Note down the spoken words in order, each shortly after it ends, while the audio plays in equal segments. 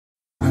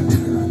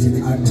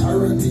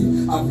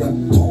authority of the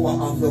power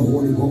of the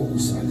Holy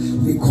Ghost.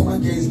 We come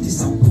against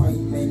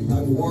disappointment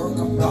and work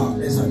of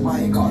darkness. And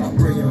my God, I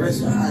pray you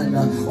raise your hand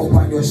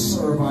upon your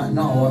servant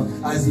now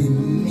as he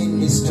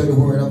ministers the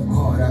word of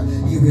God.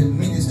 He will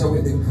minister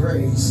with the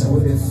grace,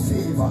 with the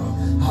favor,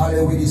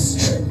 hallelujah, with the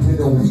strength, with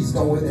the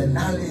wisdom, with the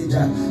knowledge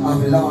of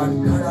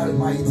Lord God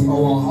Almighty.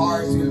 Our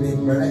hearts will be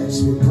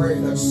blessed. We pray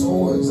that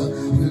souls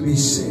will be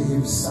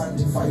saved,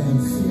 sanctified, and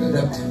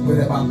filled with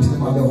the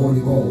baptism of the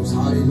Holy Ghost.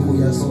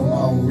 Hallelujah. So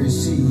now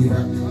receive,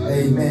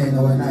 amen,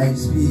 our night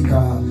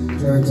speaker,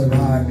 Church of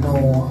God,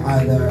 no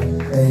other,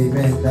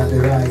 amen, than the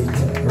right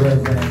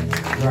Reverend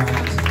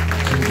Grant.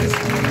 Jesus'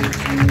 name.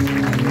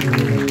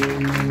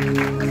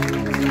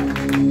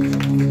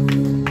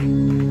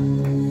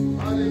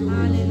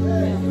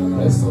 Hallelujah.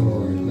 Bless the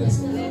Lord. Bless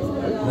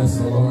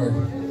the Lord.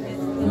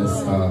 Bless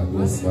God.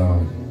 Bless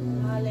God.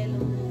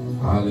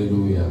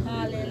 Hallelujah.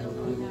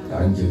 Hallelujah.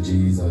 Thank you,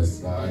 Jesus.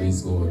 God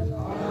is good.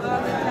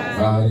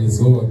 God is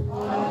good.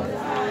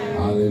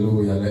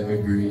 Hallelujah. Let me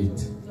greet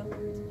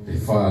the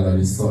Father,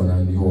 the Son,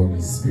 and the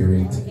Holy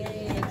Spirit.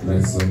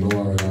 Bless the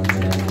Lord. And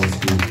then I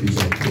must be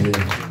Bishop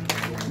here.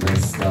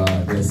 Bless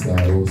God. Bless God.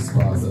 Host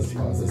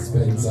Pastor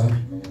Spencer.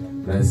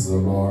 Bless the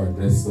Lord.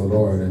 Bless the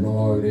Lord. And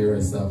all the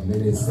rest of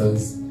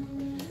ministers.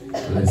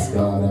 Bless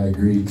God. I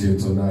greet you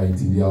tonight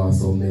in the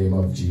awesome name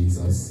of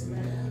Jesus.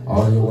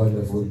 All you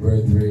wonderful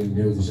brethren,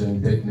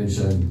 musician,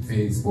 technician,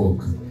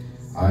 Facebook,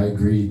 I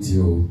greet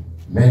you.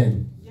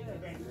 Men,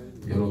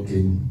 you're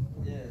looking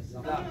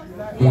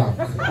black.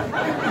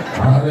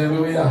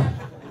 Hallelujah.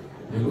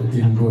 You're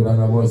looking good,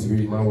 and I must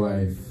greet my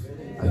wife.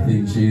 I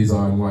think she's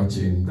on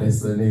watching.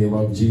 Bless the name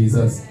of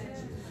Jesus.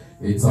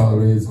 It's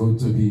always good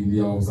to be in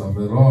the house of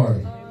the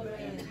Lord.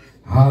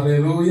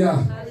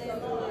 Hallelujah.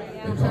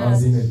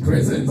 Because in the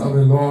presence of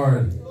the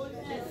Lord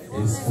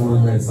is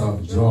fullness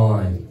of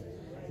joy.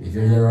 If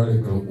you hear a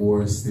little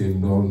hoarse thing,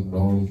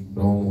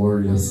 don't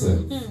worry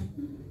yourself.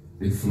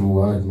 The flu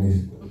had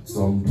me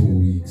some 2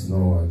 weeks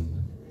now,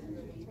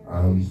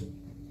 and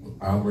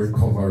I'm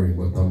recovering,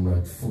 but I'm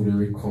not fully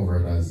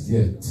recovered as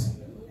yet.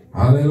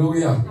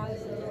 Hallelujah.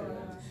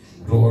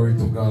 Glory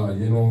to God.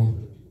 You know,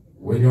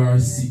 when you are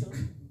sick,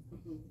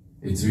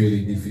 it's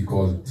really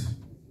difficult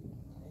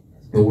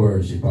to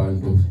worship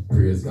and to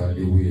praise God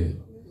the way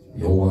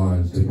you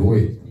want to do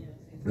it.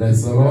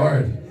 Bless the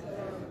Lord.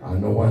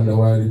 And no wonder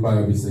why the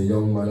Bible says,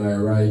 young man, I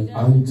write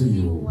unto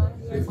you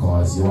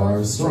because you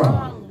are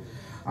strong.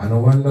 And no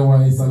wonder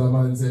why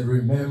Solomon said,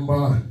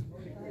 remember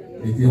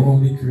the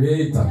only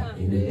creator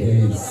in the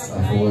days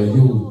of our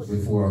youth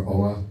before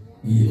our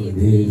evil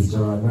days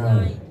draw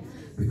nigh.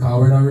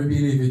 Because whether we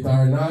believe it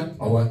or not,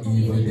 our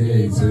evil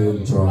days will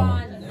draw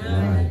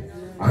nigh.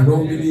 And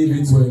don't believe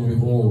it when we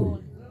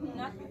hold.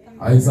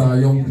 I saw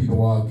young people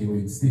walking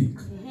with stick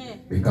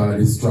because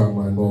the strong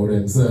man bow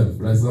themselves.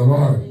 Bless the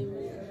Lord.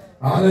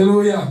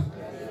 Hallelujah.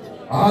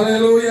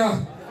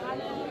 Hallelujah.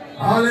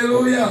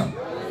 Hallelujah.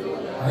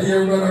 I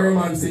hear Brother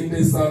Roman sing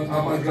this song,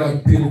 I'm a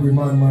glad pilgrim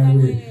on my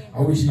way.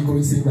 I wish he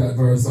could sing that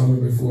verse on me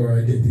before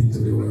I get into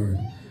the word.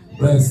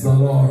 Bless the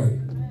Lord.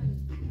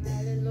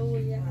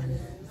 Hallelujah.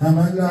 I'm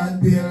a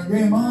glad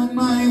pilgrim on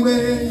my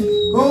way,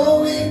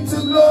 going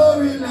to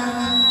glory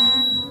land.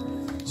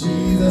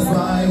 Jesus,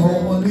 my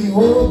only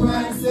hope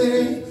and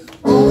stay,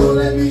 oh,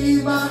 let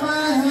me by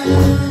my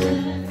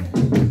hand.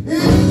 It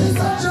is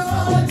a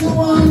joy to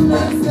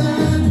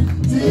understand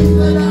things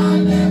that I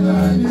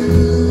never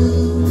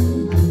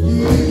knew.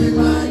 Give me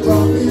my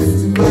promise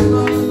to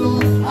never know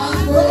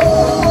I'm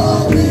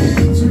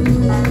going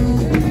through.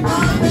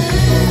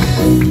 Amen.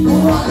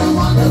 What a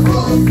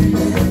wonderful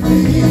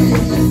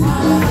feeling. I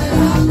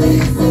have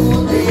been so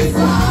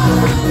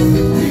designed.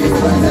 He's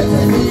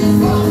protected me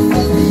from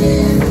the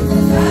fear.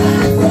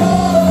 That's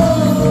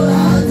all I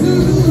do.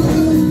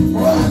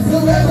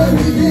 Whatsoever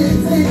he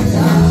is in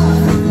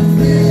time,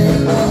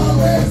 he'll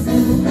always do.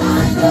 I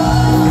know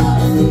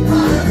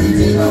my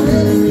Redeemer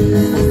will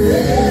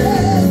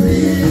set me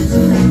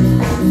true.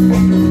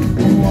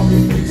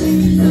 Walking with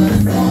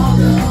Jesus all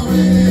the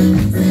way,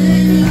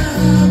 singing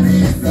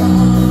every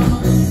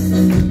song.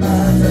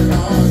 As the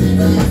Lord in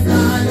the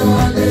sky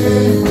all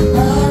day,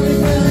 nothing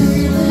can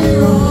keep me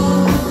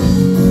wrong.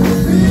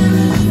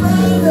 Feeling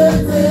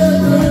present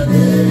every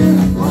day,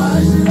 why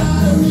should I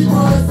be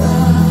more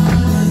sad?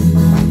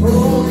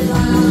 Holy I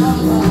am,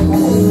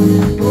 holy,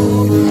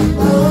 holy,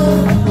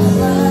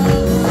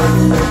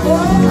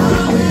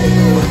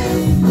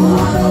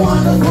 what a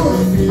wonderful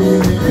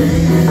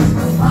feeling.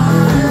 I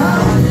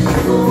have been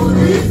so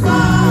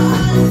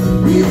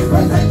defined. He's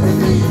protecting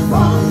me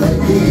from the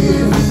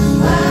evil.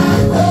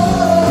 And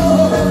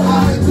all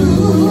I do,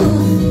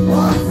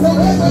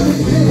 whatsoever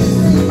it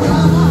is, I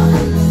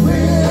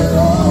will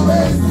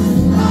always do.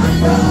 I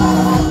know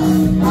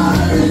my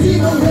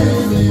Redeemer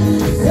will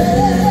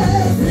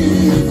set me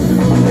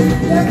through.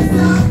 Let's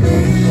not be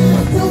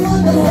to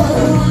wonder what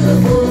a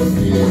wonderful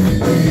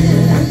feeling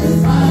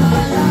is. I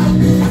have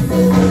been so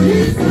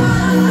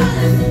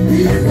defined.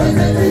 He's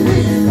protecting me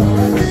from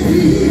the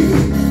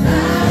evil.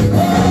 And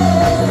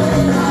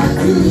all I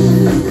do,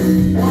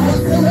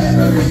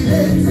 whatsoever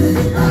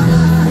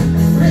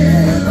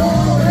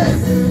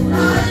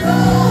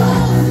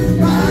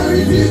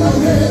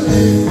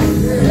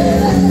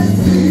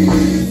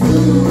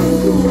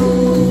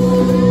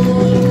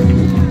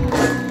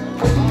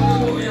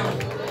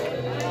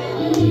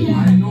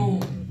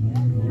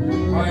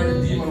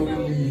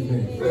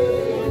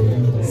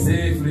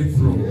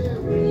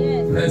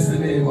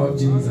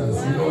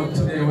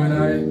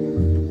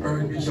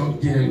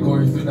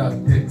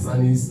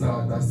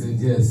start, I said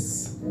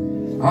yes.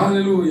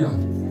 Hallelujah.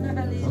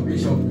 So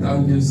Bishop,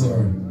 thank you,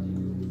 sir.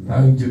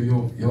 Thank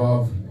you. You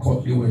have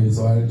cut the way,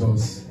 so I'll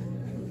just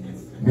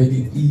make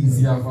it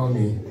easier for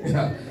me.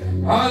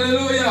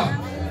 Hallelujah.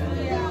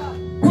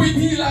 Quit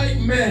ye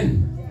like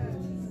men.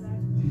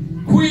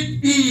 Quit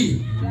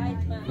ye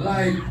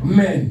like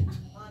men.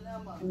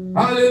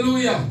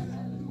 Hallelujah.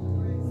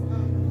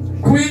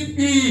 Quit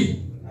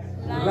ye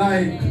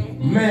like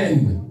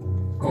men.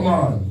 Come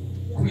on.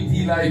 Quit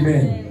ye like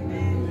men.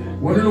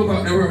 When you look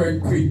at the word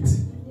quit,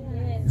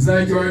 it's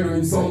like you are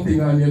doing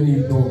something and you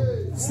need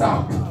to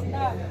stop. And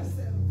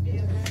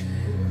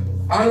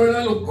when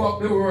I look up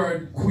the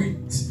word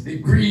quit, the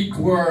Greek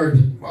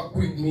word for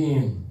quit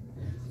means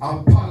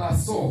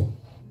apalasso,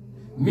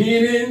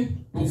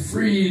 meaning to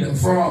free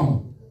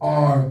from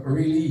or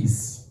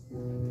release.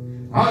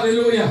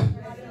 Hallelujah.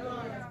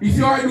 If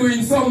you are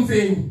doing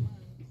something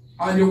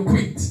and you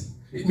quit,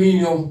 it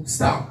means you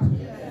stop.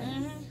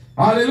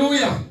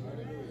 Hallelujah.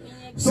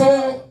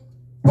 So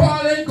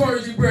Paul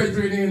encouraged the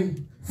brethren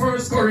in 1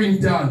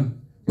 Corinthians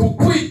to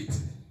quit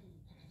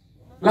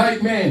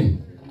like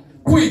men.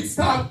 Quit,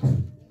 stop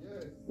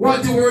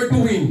what you were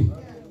doing.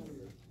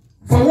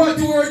 For what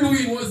you were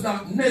doing was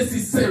not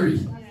necessary.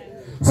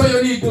 So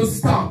you need to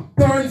stop.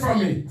 Turn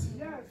from it.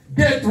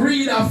 Get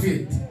rid of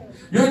it.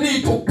 You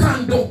need to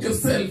conduct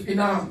yourself in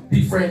a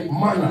different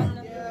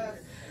manner.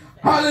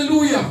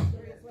 Hallelujah.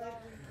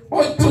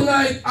 But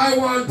tonight I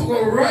want to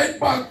go right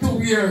back to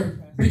where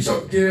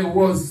Bishop Gale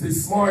was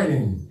this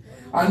morning.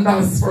 And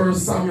that's 1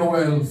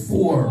 Samuel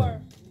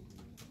 4.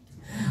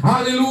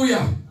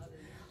 Hallelujah.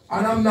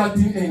 And I'm not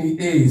in any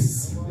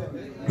haste.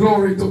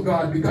 Glory to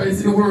God. Because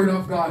it's the word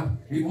of God.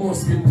 It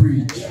must be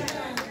preached.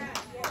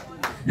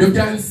 You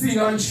can sing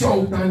and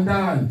shout and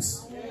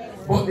dance.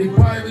 But the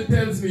Bible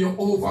tells me you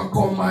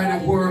overcome by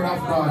the word of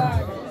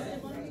God.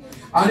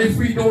 And if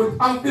we don't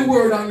have the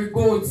word and we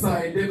go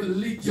outside, they will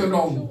lick you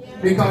down.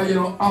 Because you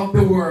don't have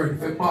the word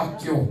to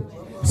back you.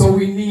 So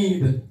we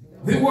need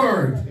the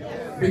word.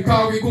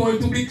 Because we're going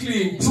to be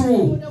clean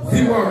through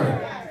the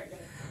word.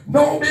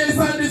 Now based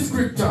on the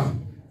scripture,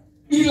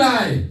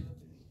 Eli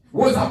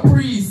was a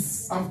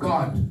priest of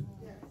God.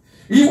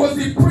 He was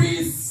the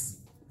priest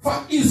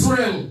for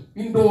Israel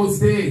in those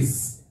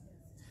days.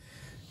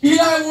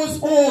 Eli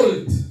was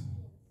old,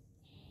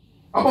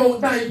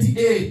 about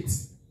 98.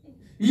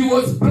 He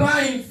was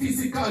blind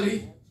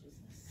physically.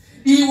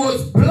 He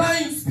was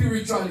blind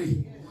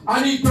spiritually.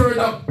 And he turned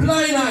up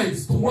blind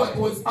eyes to what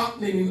was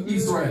happening in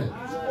Israel.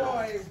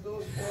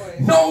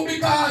 Now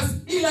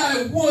because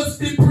Eli was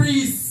the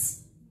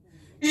priest,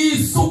 he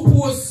is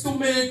supposed to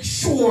make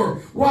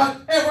sure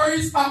whatever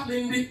is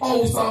happening in the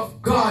house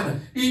of God,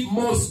 it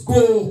must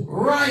go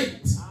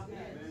right.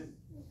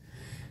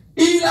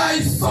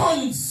 Eli's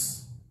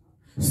sons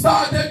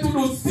started to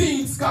do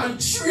things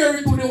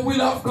contrary to the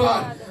will of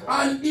God.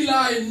 And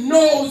Eli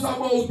knows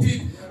about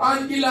it.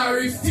 And Eli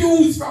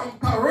refused from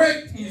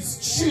correct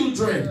his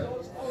children.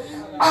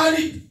 And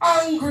it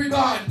angered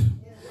God.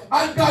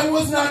 And God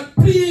was not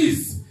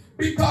pleased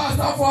because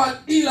of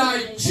what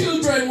Eli's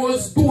children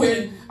was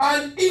doing.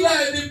 And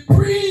Eli, the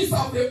priest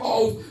of the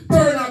house,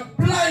 turned a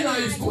blind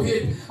eyes to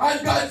it.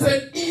 And God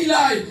said,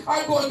 Eli,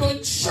 I'm going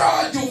to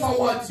charge you for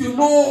what you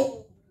know.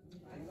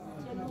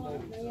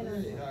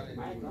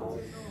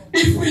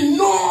 If we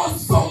know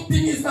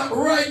something is not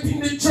right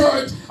in the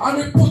church and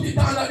we put it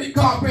under the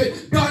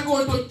carpet, God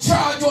going to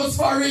charge us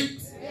for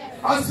it.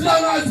 As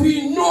long as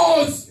we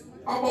know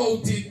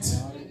about it.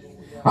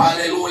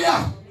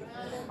 Hallelujah.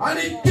 And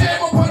it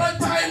came upon a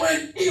time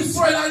when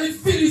Israel and the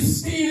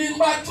Philistines in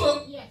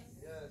battle.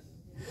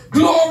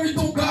 Glory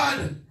to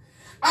God.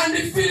 And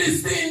the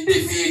Philistines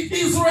defeat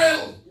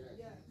Israel.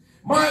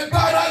 My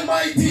God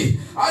Almighty.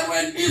 And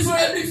when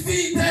Israel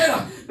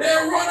defeated, they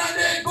run and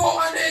they go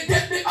and they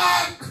get the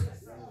ark.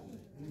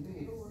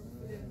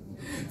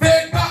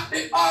 They got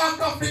the ark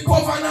of the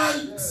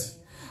covenant.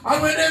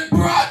 And when they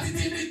brought it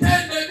in the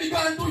tent, they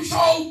began to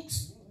shout.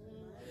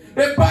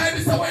 The Bible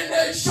says when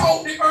they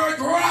shout, the earth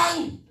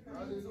rang.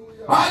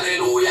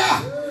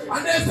 Hallelujah.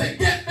 And they say,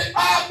 get the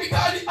ark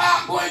because the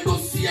ark going to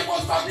save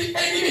us from the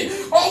enemy.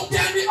 How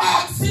can the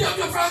ark save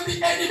you from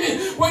the enemy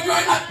when you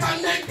are not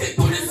connected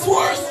to the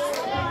source?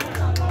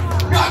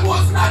 God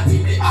was not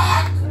in the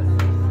ark.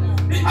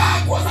 The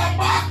ark was a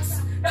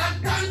box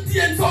that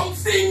contained some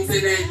things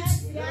in it.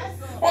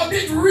 But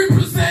it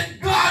represents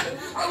God.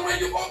 And when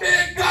you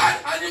obey God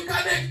and you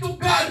connect to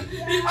God,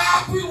 the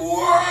ark will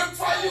work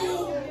for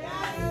you.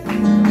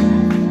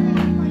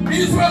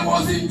 Israel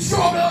was in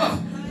trouble.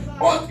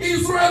 But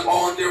Israel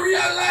only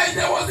realized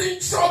they was in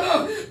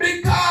trouble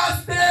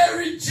because they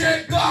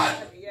reject God.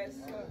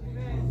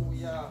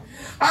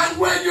 And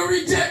when you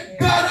reject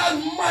God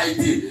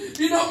Almighty,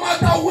 it no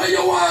matter what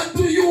you want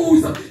to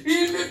use,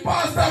 even the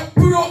pastor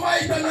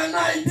provide and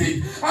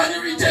anointing, and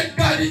you reject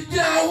God, it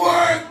can't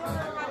work.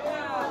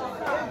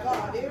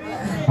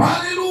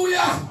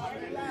 Hallelujah.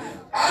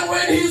 And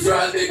when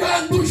Israel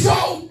began to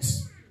shout,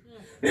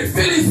 the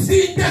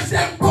Philistines gets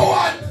them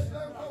coward.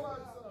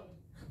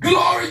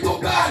 Glory to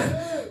God.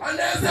 And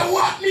they say,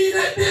 what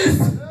meaneth this?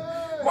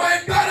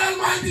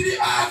 Almighty, the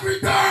ark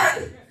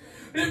returned.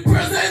 The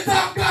presence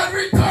of God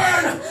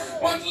returned.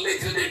 But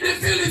little did the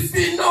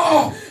Philistine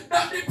know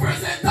that the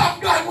presence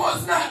of God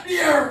was not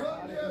there.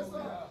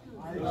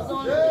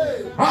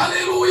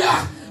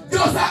 Hallelujah.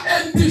 Just an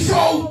empty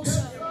shout.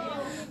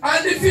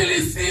 And the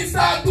Philistines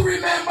start to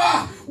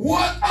remember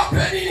what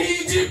happened in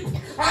Egypt.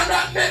 And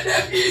that made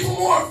them even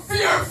more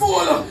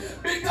fearful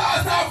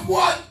because of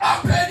what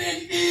happened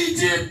in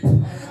Egypt.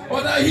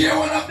 But I hear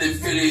one of the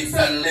Philistines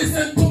say,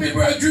 listen to me,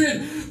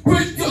 brethren.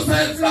 Quit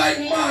yourself like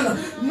man.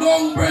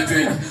 No,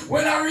 brethren,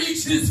 when I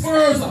reach this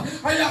verse,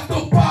 I have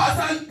to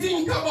pause and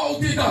think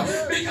about it.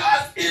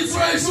 Because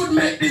Israel should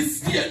make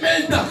this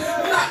statement,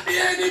 not the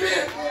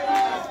enemy.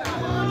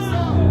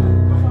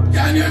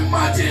 Can you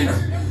imagine?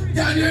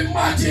 Can you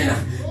imagine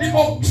the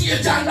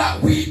occasion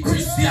that we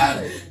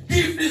Christians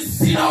give this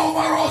sin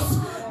over us?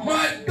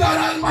 My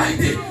God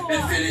Almighty,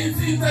 the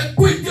Philistines said,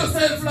 quit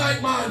yourself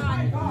like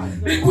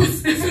man. The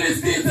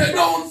Philistines said,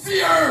 don't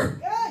fear.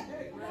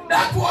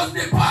 That was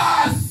the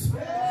past.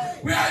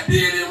 We are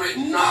dealing with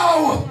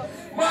now.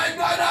 My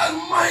God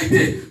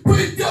Almighty,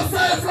 quit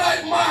yourself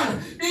like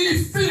man. He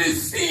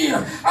Philistine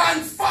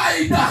and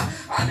fighter.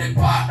 And the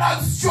part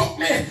that struck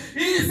me,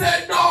 he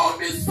said, don't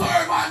be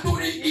servant to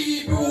the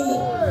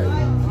Hebrew.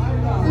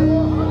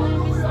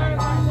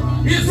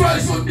 Israel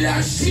should be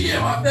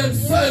ashamed of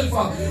themselves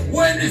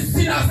when the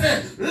sinner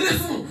said,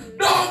 listen,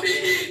 don't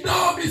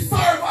be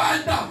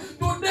servant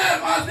to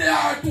them as they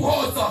are to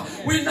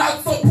us. We're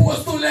not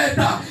supposed to let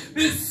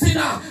the sinner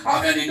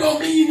have any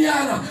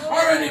dominion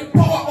or any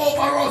power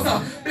over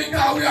us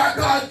because we are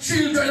God's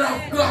children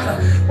of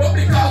God. But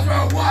because we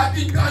are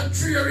walking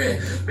contrary,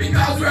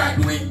 because we are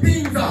doing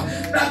things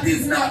that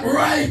is not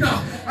right,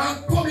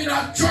 and coming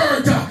to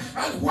church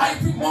and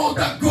wiping out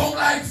the ground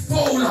like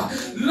foul.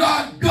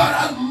 Lord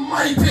God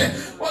Almighty,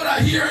 but I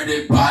hear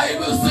the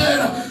Bible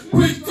said,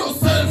 quit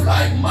yourself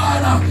like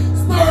man,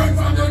 turn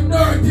from your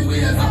dirty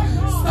ways,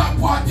 stop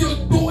what you're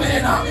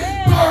doing,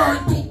 turn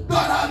to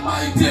God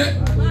Almighty.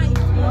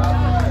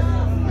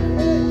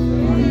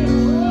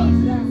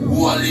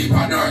 Whole heap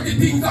of dirty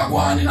things are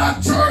going in a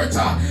church,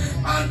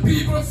 and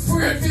people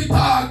afraid to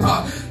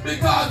talk,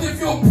 because if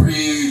you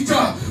preach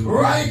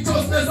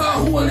righteousness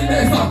and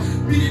holiness,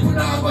 people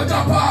now go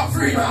jump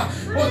offering.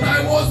 But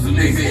I was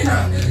living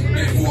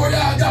before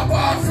you jump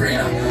offering,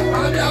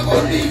 and you're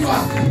going to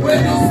leave when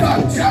you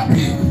stop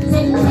jumping.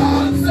 So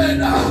God said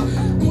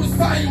to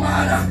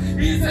Simon,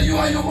 he said, you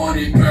and your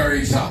money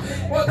perish,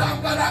 but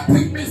I'm going to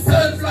pick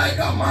myself like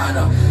a man.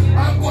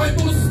 I'm going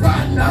to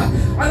stand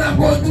and I'm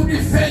going to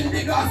defend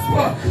the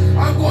gospel.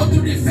 I'm going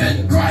to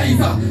defend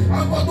Christ.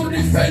 I'm going to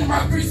defend my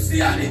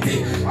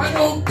Christianity. I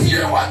don't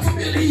care what you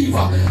believe.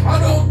 I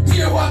don't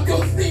care what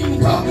you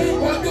think.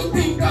 What you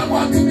think and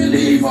what you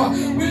believe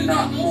will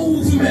not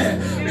move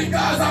me,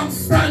 because I'm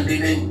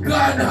standing in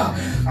God.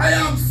 I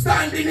am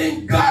standing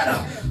in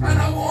God, and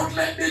I won't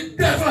let the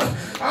devil,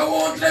 I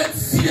won't let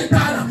Satan,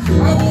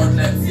 I won't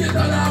let Satan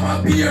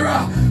armor bearer,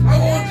 I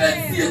won't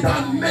let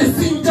Satan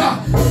messenger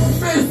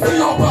mess me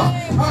up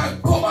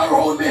and come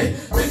around me,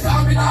 because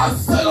I'm not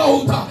sell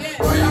out.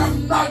 I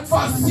am not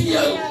for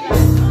sale.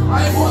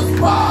 I was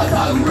bought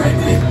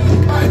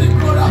already by the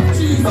blood of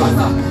Jesus,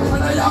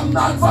 and I am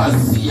not for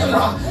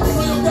sale.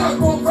 So you can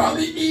come from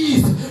the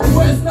east,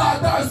 west,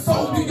 north, or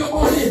south with your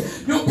money.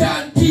 You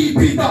can't keep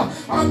it.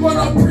 I'm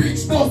gonna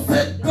preach to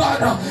said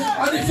God.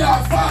 And if you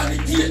are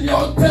fornicating,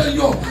 I'll tell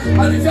you.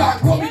 And if you are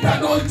committing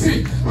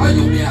adultery, and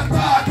you may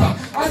attack,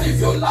 and if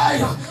you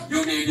lie,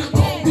 you need your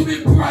tongue to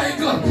be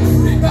bridled,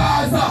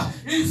 because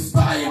it's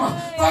time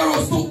for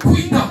us to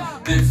quit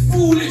the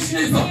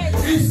foolishness.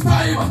 It's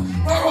time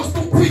for us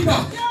to quit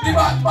the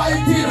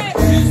backbiting.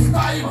 It's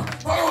time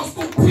for us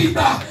to quit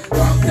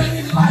from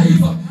telling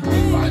lies.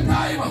 It's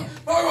time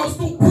for us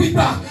to quit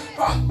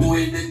from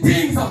doing the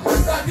things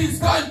that is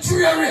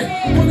contrary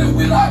to the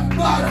will of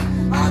God,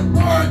 and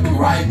turn to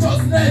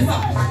righteousness,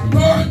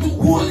 turn to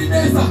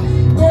holiness,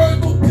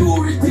 turn to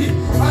purity,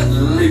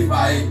 and live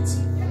by it.